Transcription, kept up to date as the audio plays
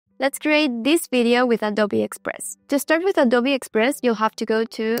Let's create this video with Adobe Express. To start with Adobe Express, you'll have to go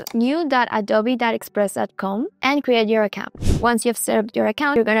to new.adobe.express.com and create your account. Once you've set up your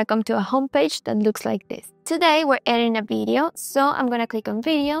account, you're gonna come to a homepage that looks like this. Today, we're editing a video, so I'm gonna click on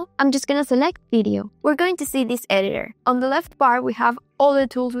Video. I'm just gonna select Video. We're going to see this editor. On the left bar, we have all the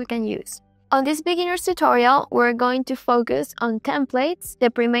tools we can use. On this beginner's tutorial, we're going to focus on templates, the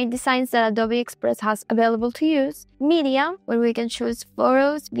pre-made designs that Adobe Express has available to use, media, where we can choose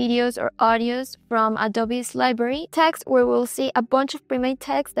photos, videos, or audios from Adobe's library, text, where we'll see a bunch of pre-made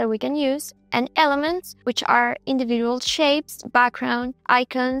text that we can use, and elements, which are individual shapes, background,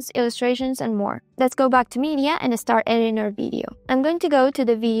 icons, illustrations, and more. Let's go back to media and start editing our video. I'm going to go to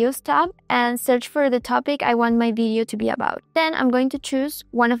the Videos tab and search for the topic I want my video to be about. Then I'm going to choose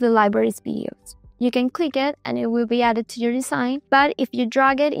one of the library's videos. You can click it and it will be added to your design, but if you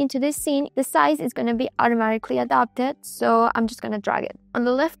drag it into this scene, the size is going to be automatically adapted, so I'm just going to drag it. On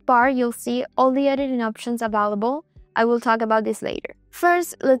the left bar, you'll see all the editing options available. I will talk about this later.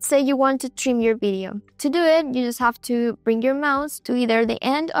 First, let's say you want to trim your video. To do it, you just have to bring your mouse to either the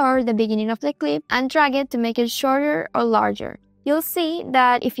end or the beginning of the clip and drag it to make it shorter or larger. You'll see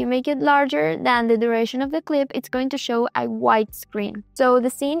that if you make it larger than the duration of the clip, it's going to show a white screen. So the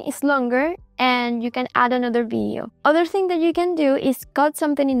scene is longer and you can add another video. Other thing that you can do is cut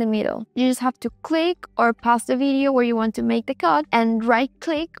something in the middle. You just have to click or pause the video where you want to make the cut and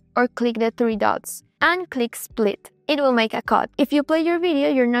right-click or click the three dots and click Split. It will make a cut. If you play your video,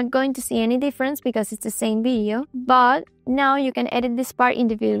 you're not going to see any difference because it's the same video, but now you can edit this part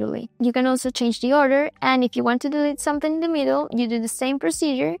individually. You can also change the order, and if you want to delete something in the middle, you do the same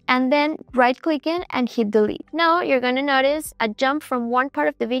procedure and then right-click it and hit delete. Now you're going to notice a jump from one part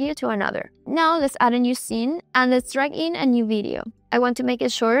of the video to another. Now let's add a new scene and let's drag in a new video. I want to make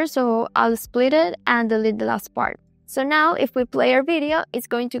it shorter, so I'll split it and delete the last part. So now if we play our video, it's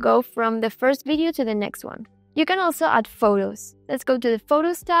going to go from the first video to the next one. You can also add photos. Let's go to the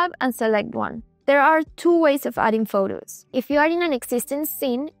Photos tab and select one. There are two ways of adding photos. If you are in an existing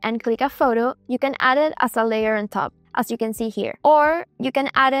scene and click a photo, you can add it as a layer on top, as you can see here. Or you can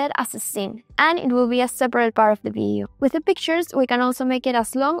add it as a scene, and it will be a separate part of the video. With the pictures, we can also make it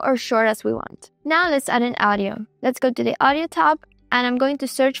as long or short as we want. Now let's add an audio. Let's go to the Audio tab, and I'm going to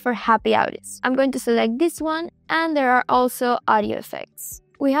search for happy audios. I'm going to select this one, and there are also audio effects.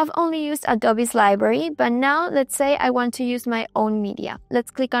 We have only used Adobe's library, but now let's say I want to use my own media. Let's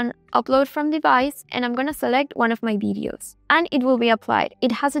click on Upload from Device, and I'm going to select one of my videos. And it will be applied.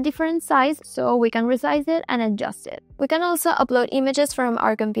 It has a different size, so we can resize it and adjust it. We can also upload images from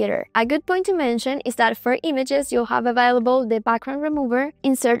our computer. A good point to mention is that for images, you'll have available the background remover,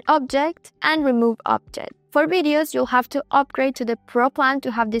 insert object, and remove object. For videos, you'll have to upgrade to the Pro plan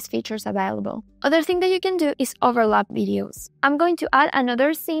to have these features available. Other thing that you can do is overlap videos. I'm going to add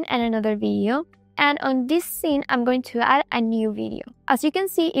another scene and another video, and on this scene, I'm going to add a new video. As you can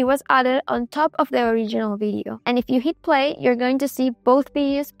see, it was added on top of the original video. And if you hit play, you're going to see both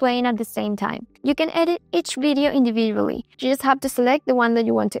videos playing at the same time. You can edit each video individually. You just have to select the one that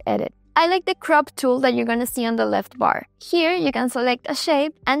you want to edit. I like the crop tool that you're going to see on the left bar. Here, you can select a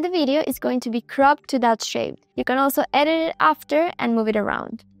shape and the video is going to be cropped to that shape. You can also edit it after and move it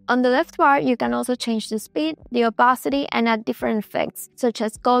around. On the left bar, you can also change the speed, the opacity, and add different effects, such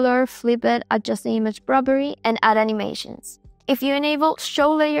as color, flip it, adjust the image property, and add animations. If you enable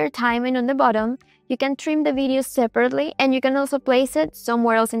Show Layer Timing on the bottom, you can trim the video separately and you can also place it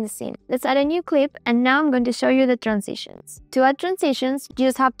somewhere else in the scene. Let's add a new clip, and now I'm going to show you the transitions. To add transitions, you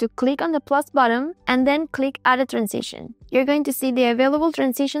just have to click on the plus button and then click Add a Transition. You're going to see the available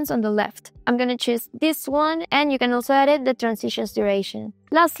transitions on the left. I'm going to choose this one, and you can also edit the transitions duration.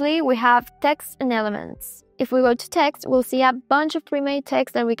 Lastly, we have text and elements. If we go to text, we'll see a bunch of pre-made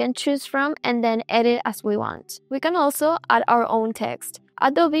text that we can choose from and then edit as we want. We can also add our own text.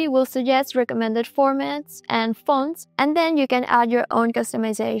 Adobe will suggest recommended formats and fonts, and then you can add your own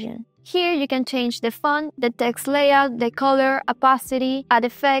customization. Here you can change the font, the text layout, the color, opacity, add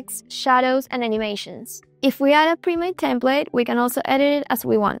effects, shadows, and animations. If we add a pre-made template, we can also edit it as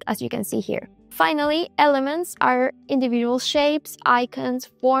we want, as you can see here. Finally, elements are individual shapes, icons,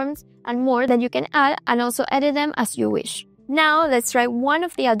 forms, and more that you can add and also edit them as you wish. Now let's try one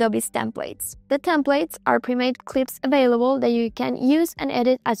of the Adobe's templates. The templates are pre-made clips available that you can use and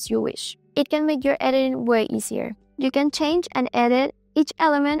edit as you wish. It can make your editing way easier. You can change and edit each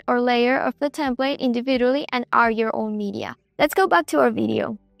element or layer of the template individually and add your own media. Let's go back to our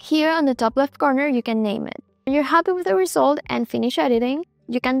video. Here on the top left corner, you can name it. When you're happy with the result and finish editing,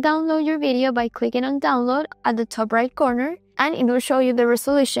 You can download your video by clicking on download at the top right corner, and it will show you the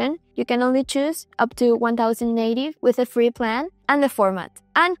resolution. You can only choose up to 1080 with a free plan and the format,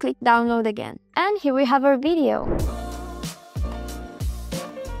 and click download again. And here we have our video.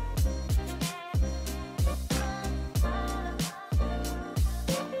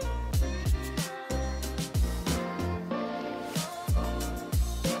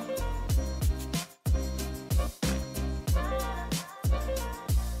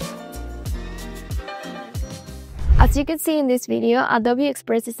 As you can see in this video, Adobe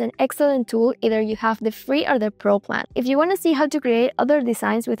Express is an excellent tool. Either you have the free or the pro plan. If you want to see how to create other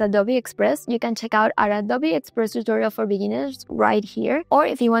designs with Adobe Express, you can check out our Adobe Express tutorial for beginners right here. Or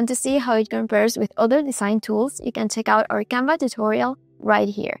if you want to see how it compares with other design tools, you can check out our Canva tutorial right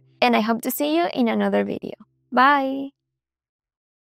here. And I hope to see you in another video. Bye!